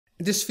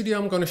In this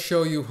video I'm going to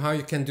show you how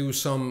you can do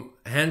some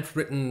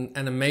handwritten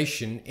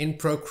animation in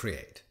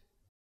Procreate.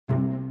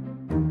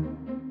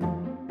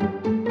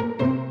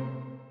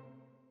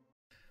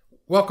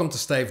 Welcome to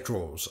Stayf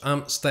Draws.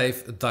 I'm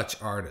Stayf, a Dutch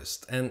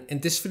artist, and in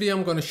this video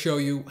I'm going to show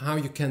you how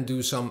you can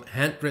do some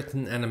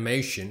handwritten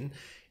animation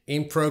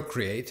in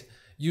Procreate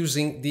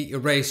using the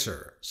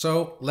eraser.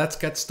 So let's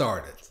get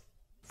started.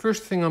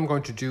 First thing I'm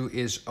going to do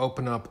is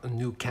open up a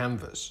new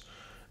canvas,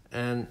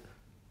 and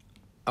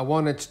I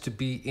want it to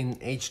be in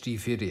HD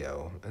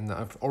video, and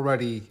I've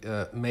already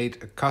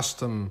made a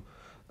custom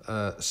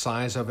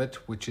size of it,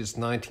 which is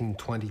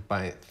 1920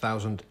 by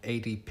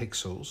 1080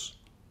 pixels.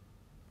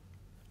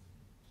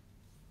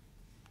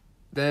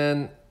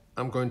 Then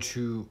I'm going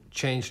to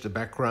change the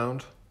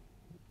background.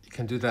 You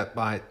can do that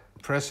by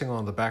pressing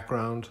on the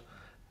background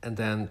and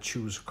then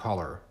choose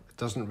color. It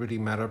doesn't really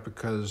matter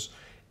because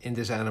in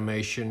this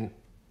animation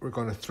we're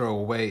going to throw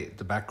away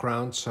the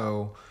background,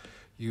 so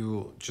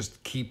you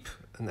just keep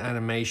an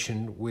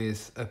animation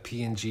with a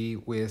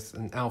PNG with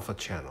an alpha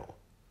channel.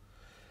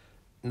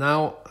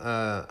 Now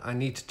I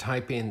need to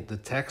type in the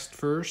text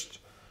first.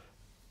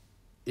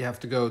 You have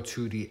to go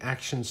to the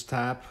Actions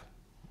tab,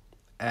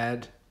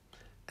 Add,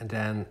 and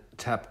then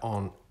tap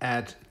on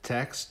Add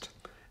Text.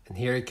 And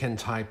here you can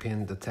type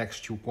in the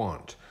text you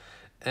want.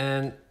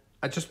 And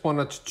I just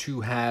wanted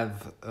to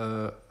have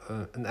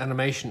an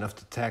animation of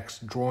the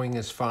text. Drawing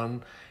is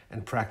fun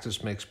and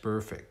practice makes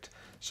perfect.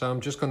 So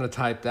I'm just going to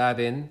type that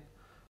in.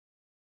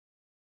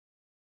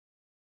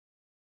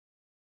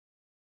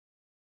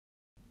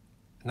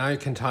 Now you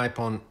can type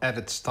on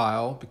Edit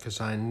Style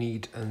because I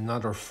need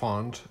another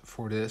font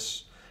for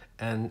this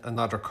and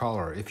another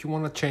color. If you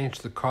want to change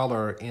the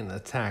color in a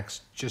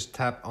text, just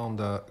tap on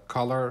the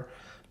color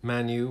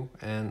menu,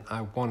 and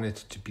I want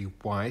it to be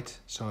white,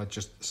 so I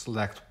just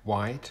select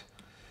white.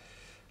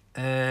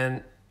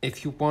 And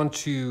if you want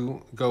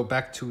to go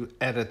back to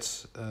Edit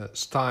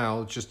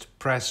Style, just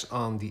press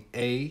on the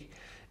A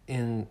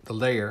in the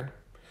layer,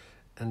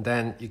 and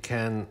then you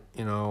can,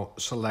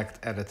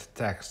 select Edit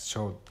Text.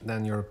 So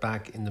then you're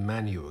back in the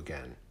menu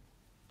again.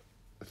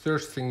 The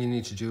third thing you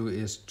need to do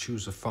is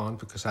choose a font,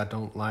 because I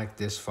don't like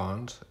this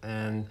font.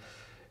 And,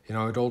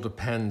 it all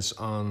depends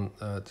on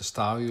the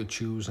style you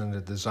choose and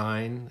the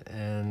design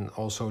and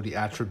also the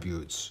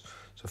attributes.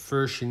 So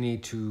first you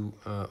need to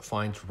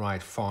find the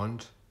right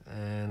font.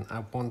 And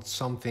I want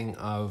something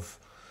of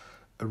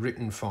a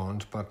written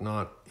font, but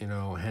not,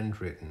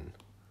 handwritten.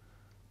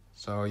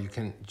 So you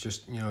can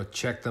just,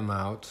 check them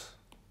out.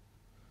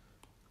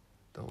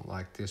 Don't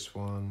like this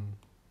one.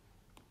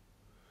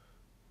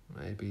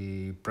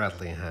 Maybe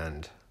Bradley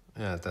Hand.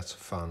 Yeah, that's a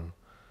fun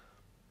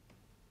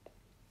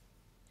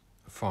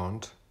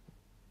font.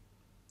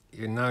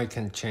 Now you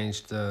can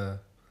change the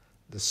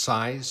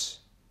size.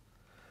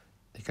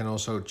 You can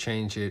also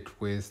change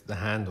it with the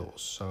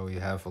handles, so you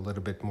have a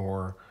little bit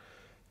more,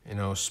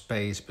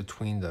 space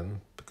between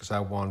them, because I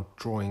want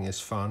drawing is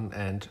fun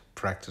and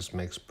practice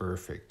makes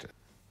perfect.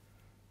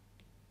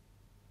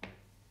 I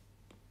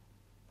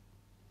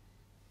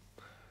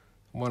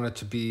want it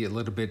to be a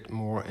little bit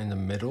more in the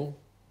middle.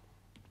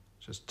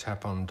 Just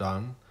tap on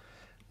Done.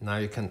 Now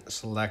you can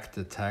select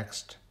the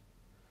text,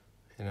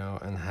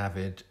 and have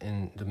it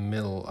in the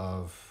middle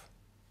of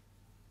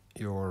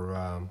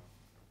your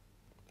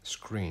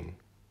screen.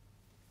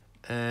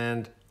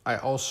 And I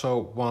also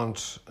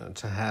want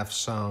to have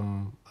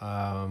some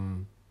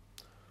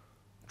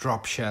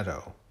drop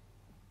shadow,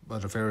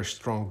 but a very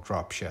strong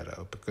drop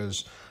shadow,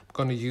 because I'm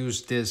going to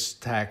use this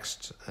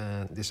text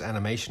and this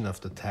animation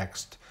of the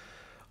text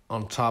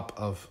on top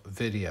of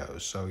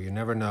videos. So you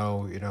never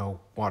know,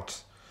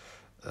 what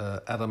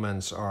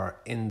elements are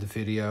in the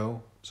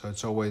video. So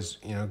it's always,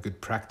 good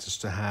practice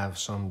to have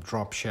some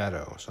drop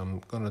shadow. So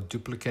I'm going to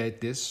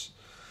duplicate this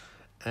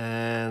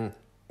and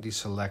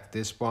deselect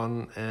this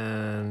one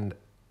and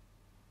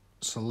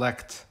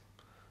select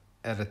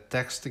Edit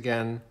Text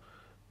again.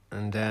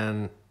 And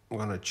then I'm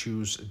going to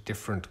choose a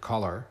different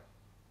color,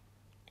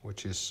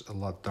 which is a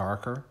lot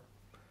darker.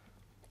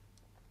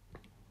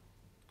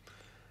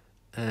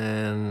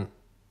 And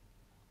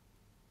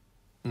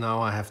now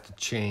I have to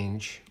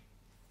change,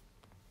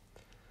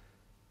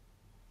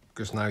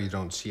 because now you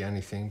don't see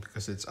anything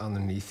because it's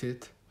underneath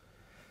it.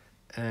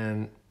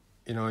 And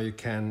you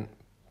can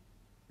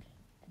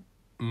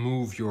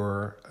move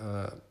your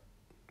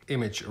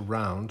image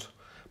around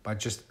by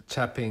just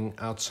tapping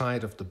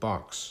outside of the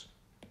box,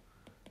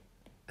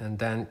 and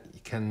then you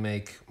can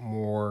make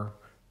more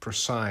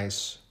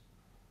precise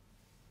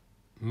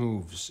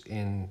moves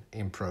in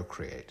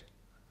Procreate.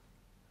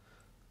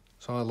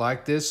 So I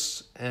like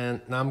this,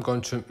 and now I'm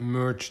going to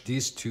merge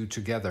these two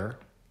together,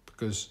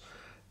 because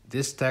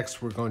this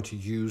text we're going to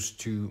use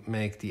to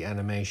make the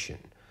animation.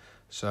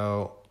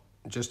 So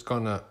I'm just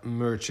gonna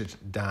merge it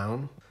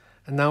down.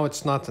 And now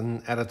it's not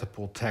an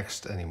editable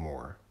text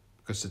anymore,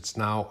 because it's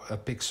now a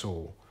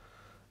pixel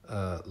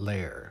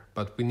layer,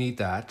 but we need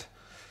that.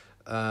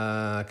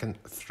 I can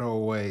throw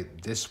away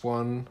this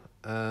one.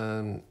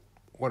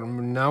 What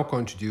I'm now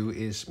going to do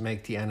is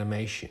make the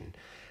animation.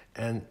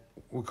 And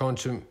we're going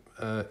to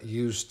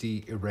use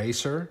the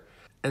eraser,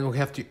 and we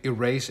have to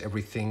erase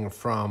everything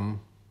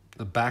from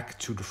the back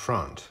to the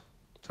front.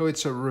 So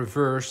it's a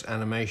reverse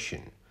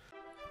animation.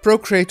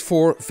 Procreate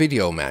 4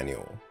 Video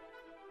Manual.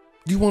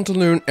 Do you want to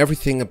learn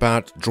everything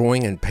about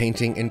drawing and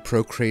painting in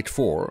Procreate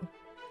 4?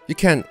 You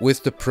can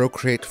with the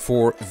Procreate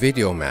 4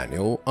 Video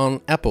Manual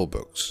on Apple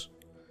Books.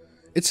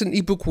 It's an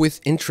ebook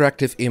with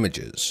interactive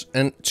images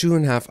and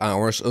 2.5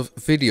 hours of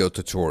video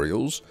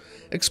tutorials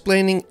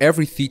explaining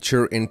every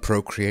feature in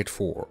Procreate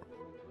 4.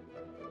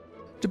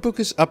 The book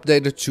is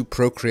updated to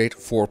Procreate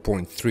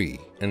 4.3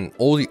 and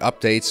all the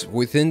updates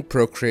within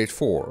Procreate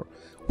 4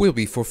 will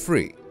be for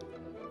free.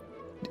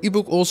 The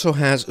ebook also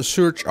has a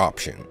search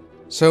option,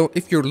 so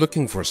if you're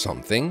looking for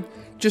something,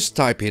 just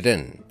type it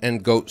in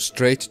and go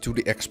straight to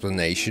the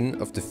explanation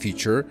of the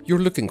feature you're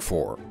looking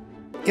for.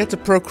 Get the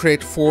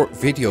Procreate 4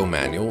 Video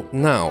Manual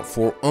now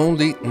for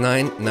only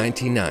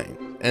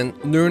 $9.99 and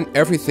learn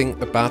everything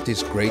about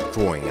this great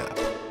drawing app.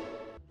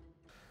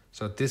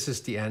 So this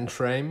is the end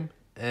frame,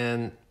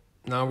 and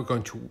now we're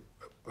going to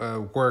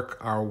work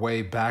our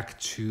way back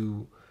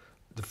to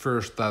the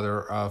first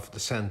letter of the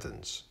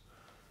sentence.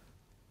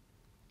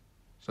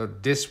 So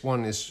this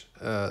one is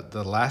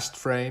the last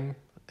frame,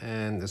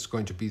 and it's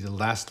going to be the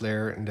last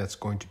layer, and that's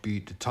going to be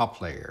the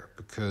top layer,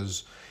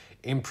 because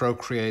in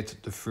Procreate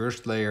the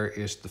first layer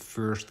is the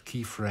first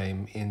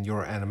keyframe in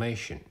your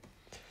animation.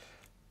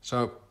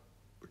 So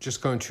we're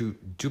just going to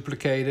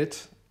duplicate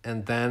it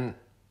and then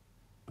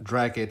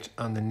drag it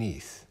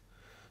underneath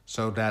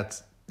so that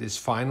this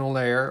final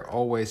layer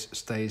always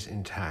stays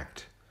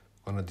intact.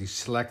 I'm going to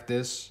deselect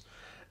this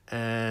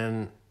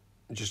and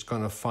I'm just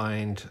going to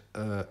find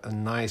a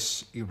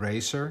nice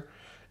eraser,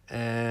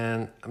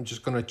 and I'm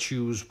just going to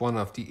choose one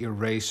of the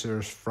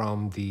erasers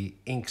from the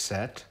ink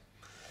set.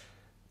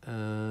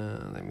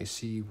 Let me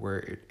see where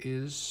it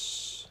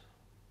is.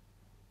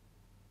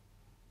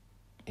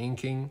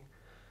 Inking,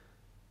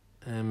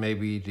 and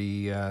maybe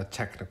the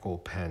technical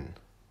pen.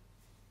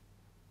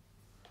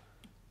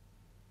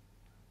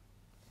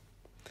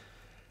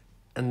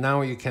 And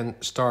now you can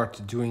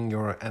start doing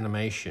your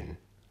animation,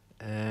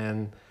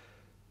 and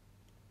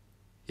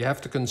you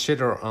have to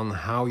consider on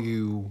how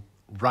you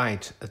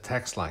write a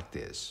text like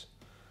this.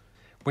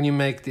 When you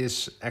make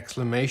this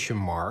exclamation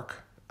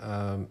mark,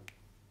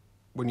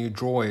 when you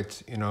draw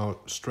it,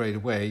 straight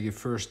away, you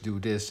first do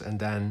this and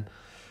then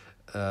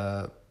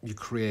you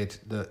create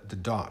the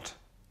dot.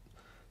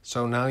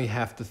 So now you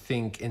have to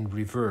think in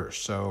reverse.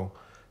 So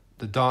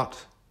the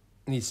dot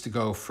needs to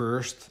go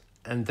first,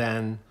 and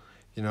then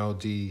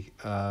the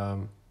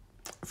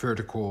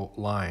vertical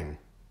line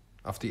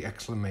of the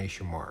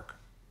exclamation mark.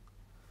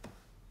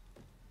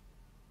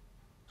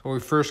 So we're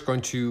first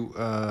going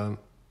to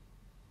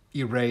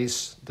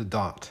erase the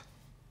dot.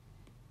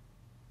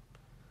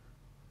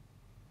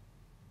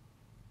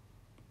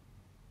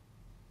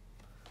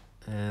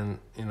 And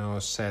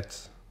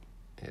set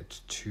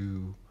it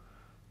to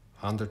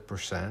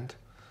 100%.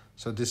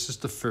 So this is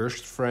the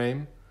first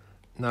frame.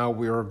 Now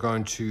we are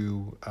going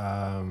to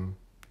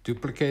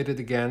duplicate it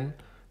again,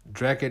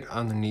 drag it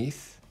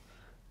underneath,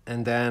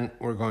 and then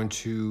we're going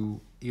to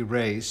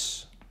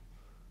erase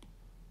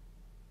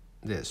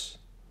this.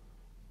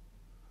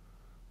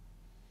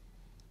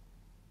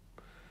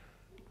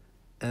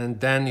 And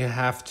then you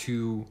have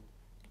to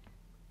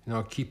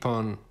keep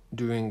on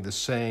doing the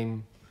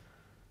same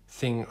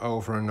thing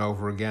over and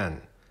over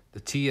again. The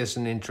T is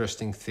an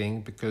interesting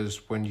thing,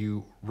 because when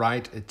you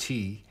write a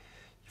T,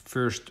 you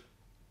first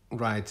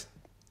write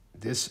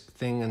this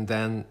thing and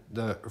then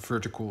the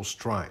vertical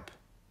stripe.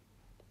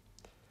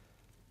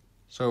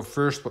 So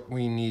first what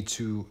we need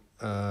to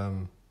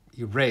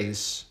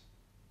erase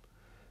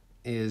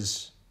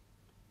is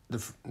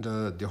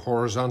the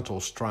horizontal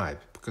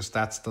stripe, because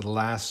that's the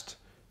last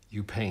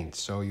you paint.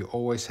 So you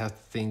always have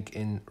to think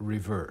in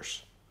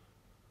reverse.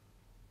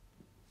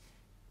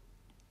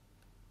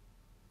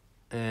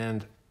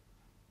 And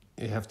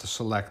you have to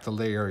select the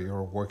layer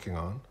you're working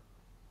on.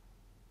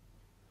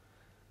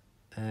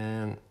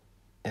 And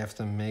you have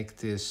to make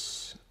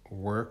this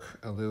work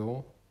a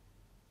little.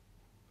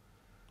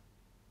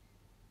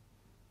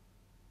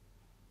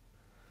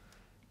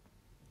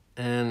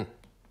 And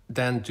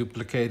then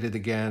duplicate it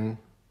again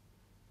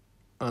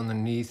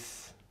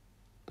underneath.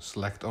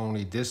 Select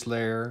only this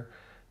layer.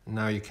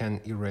 Now you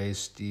can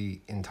erase the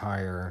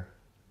entire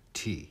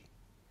T.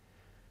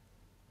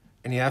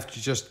 And you have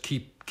to just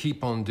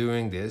keep on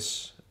doing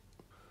this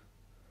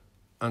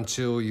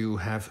until you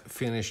have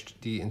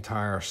finished the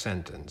entire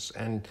sentence.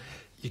 And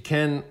you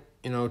can,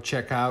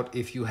 check out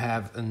if you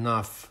have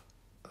enough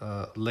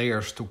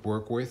layers to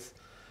work with.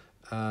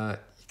 You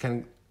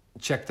can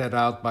check that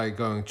out by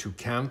going to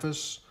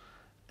Canvas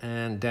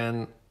and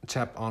then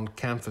tap on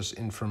Canvas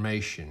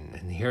information.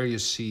 And here you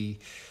see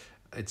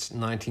it's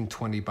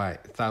 1920 by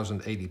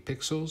 1080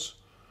 pixels.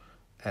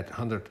 At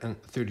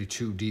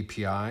 132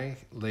 dpi,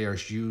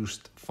 layers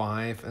used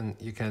 5, and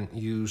you can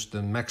use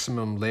the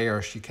maximum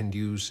layers you can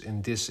use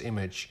in this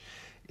image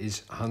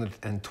is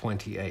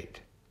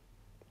 128.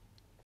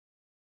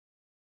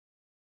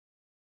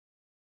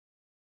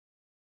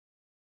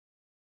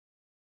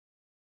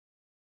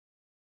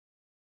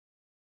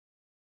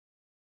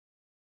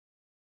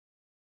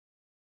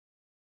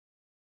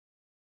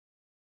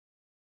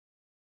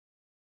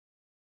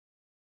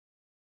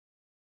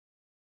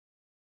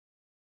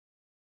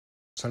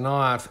 So now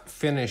I've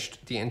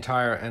finished the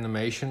entire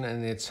animation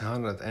and it's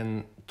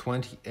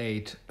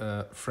 128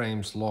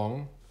 frames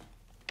long.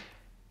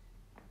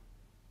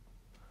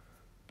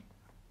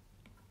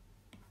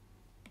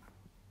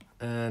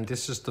 And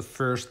this is the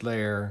first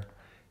layer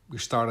we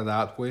started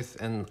out with,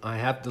 and I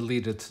have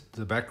deleted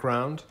the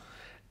background.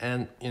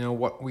 And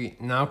what we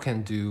now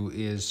can do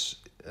is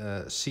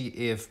see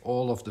if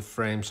all of the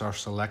frames are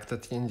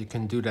selected, and you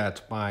can do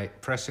that by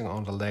pressing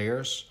on the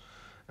layers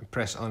and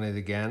press on it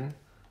again.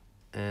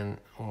 And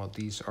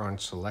these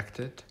aren't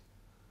selected.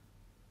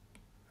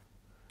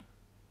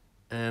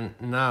 And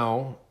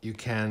now you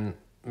can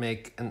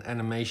make an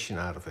animation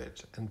out of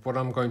it. And what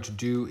I'm going to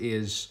do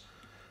is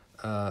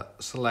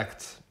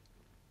select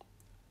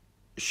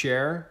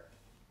share,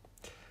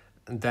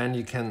 and then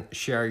you can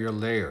share your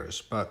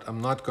layers, but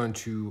I'm not going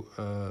to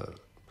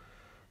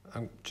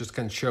I'm just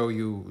going to show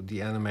you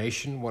the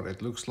animation, what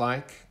it looks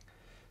like.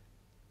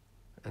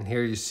 And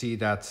here you see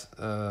that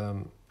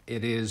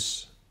it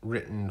is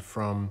written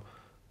from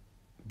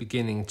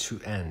beginning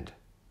to end,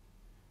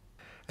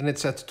 and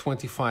it's at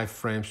 25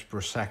 frames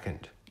per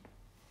second.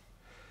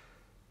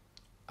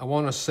 I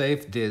want to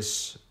save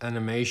this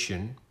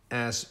animation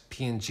as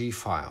PNG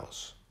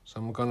files. So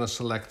I'm going to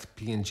select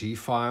PNG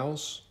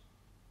files,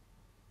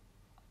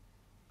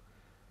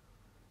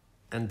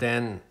 and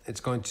then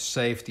it's going to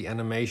save the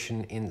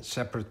animation in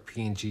separate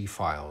PNG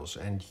files,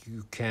 and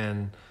you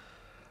can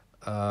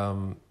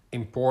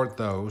import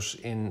those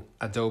in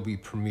Adobe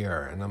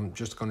Premiere, and I'm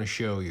just going to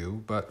show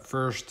you. But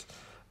first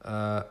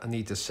I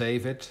need to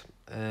save it,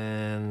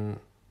 and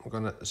I'm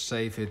going to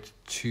save it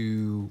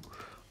to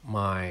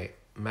my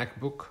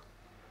MacBook,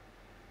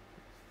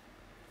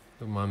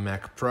 to my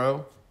Mac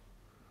Pro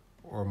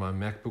or my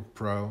MacBook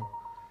Pro.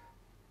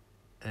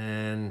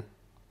 And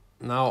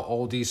now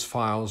all these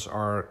files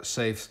are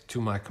saved to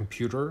my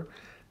computer,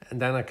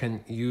 and then I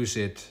can use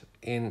it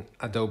in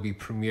Adobe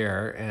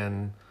Premiere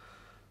and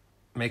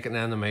make an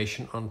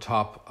animation on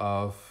top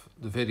of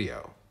the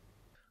video.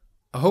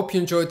 I hope you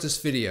enjoyed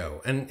this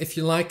video, and if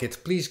you like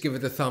it, please give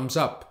it a thumbs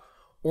up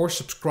or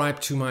subscribe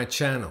to my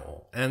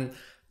channel. And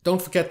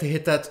don't forget to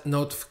hit that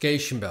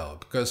notification bell,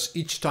 because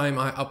each time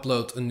I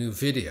upload a new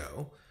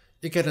video,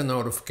 you get a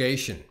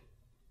notification.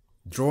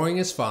 Drawing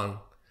is fun,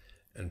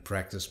 and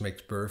practice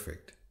makes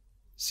perfect.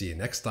 See you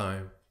next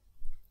time.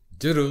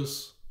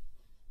 Doodles!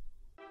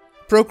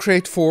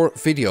 Procreate 4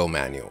 Video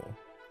Manual.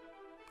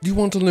 Do you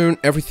want to learn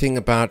everything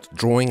about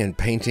drawing and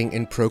painting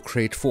in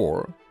Procreate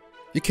 4?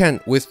 You can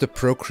with the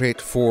Procreate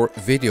 4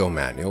 Video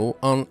Manual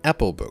on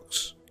Apple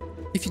Books.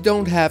 If you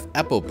don't have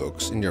Apple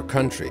Books in your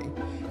country,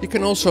 you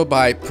can also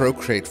buy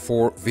Procreate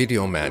 4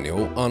 Video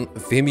Manual on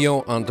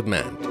Vimeo On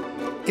Demand.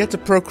 Get the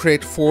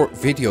Procreate 4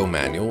 Video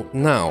Manual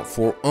now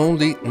for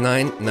only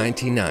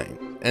 $9.99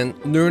 and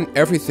learn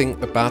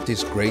everything about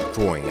this great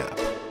drawing app.